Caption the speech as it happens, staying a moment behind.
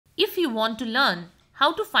want to learn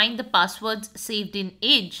how to find the passwords saved in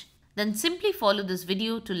Edge, then simply follow this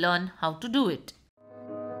video to learn how to do it.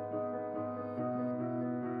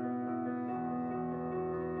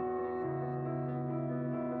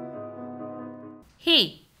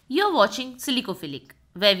 Hey, you're watching Silicophilic,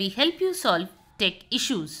 where we help you solve tech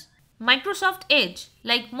issues. Microsoft Edge,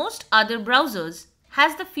 like most other browsers,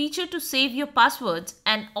 has the feature to save your passwords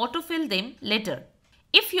and autofill them later.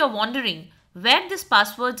 If you're wondering where these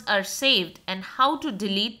passwords are saved and how to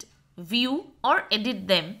delete, view or edit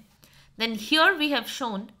them, then here we have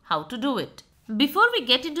shown how to do it. Before we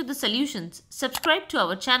get into the solutions, subscribe to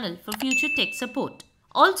our channel for future tech support.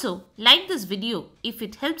 Also, like this video if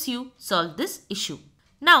it helps you solve this issue.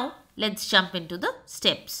 Now, let's jump into the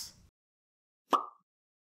steps.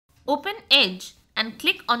 Open Edge and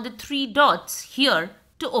click on the three dots here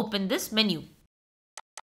to open this menu.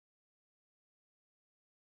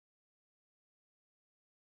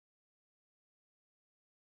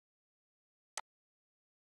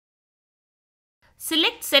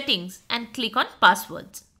 Select Settings and click on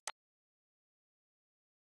Passwords.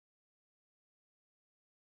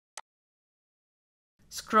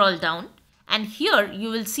 Scroll down and here you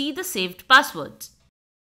will see the saved passwords.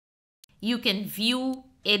 You can view,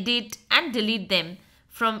 edit and delete them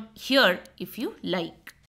from here if you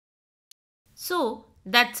like. So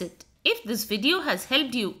that's it. If this video has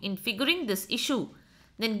helped you in figuring this issue,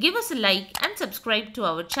 then give us a like and subscribe to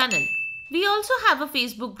our channel. We also have a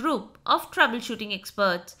Facebook group of troubleshooting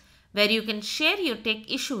experts where you can share your tech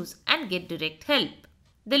issues and get direct help.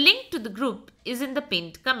 The link to the group is in the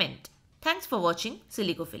pinned comment. Thanks for watching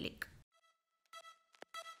Silicophilic.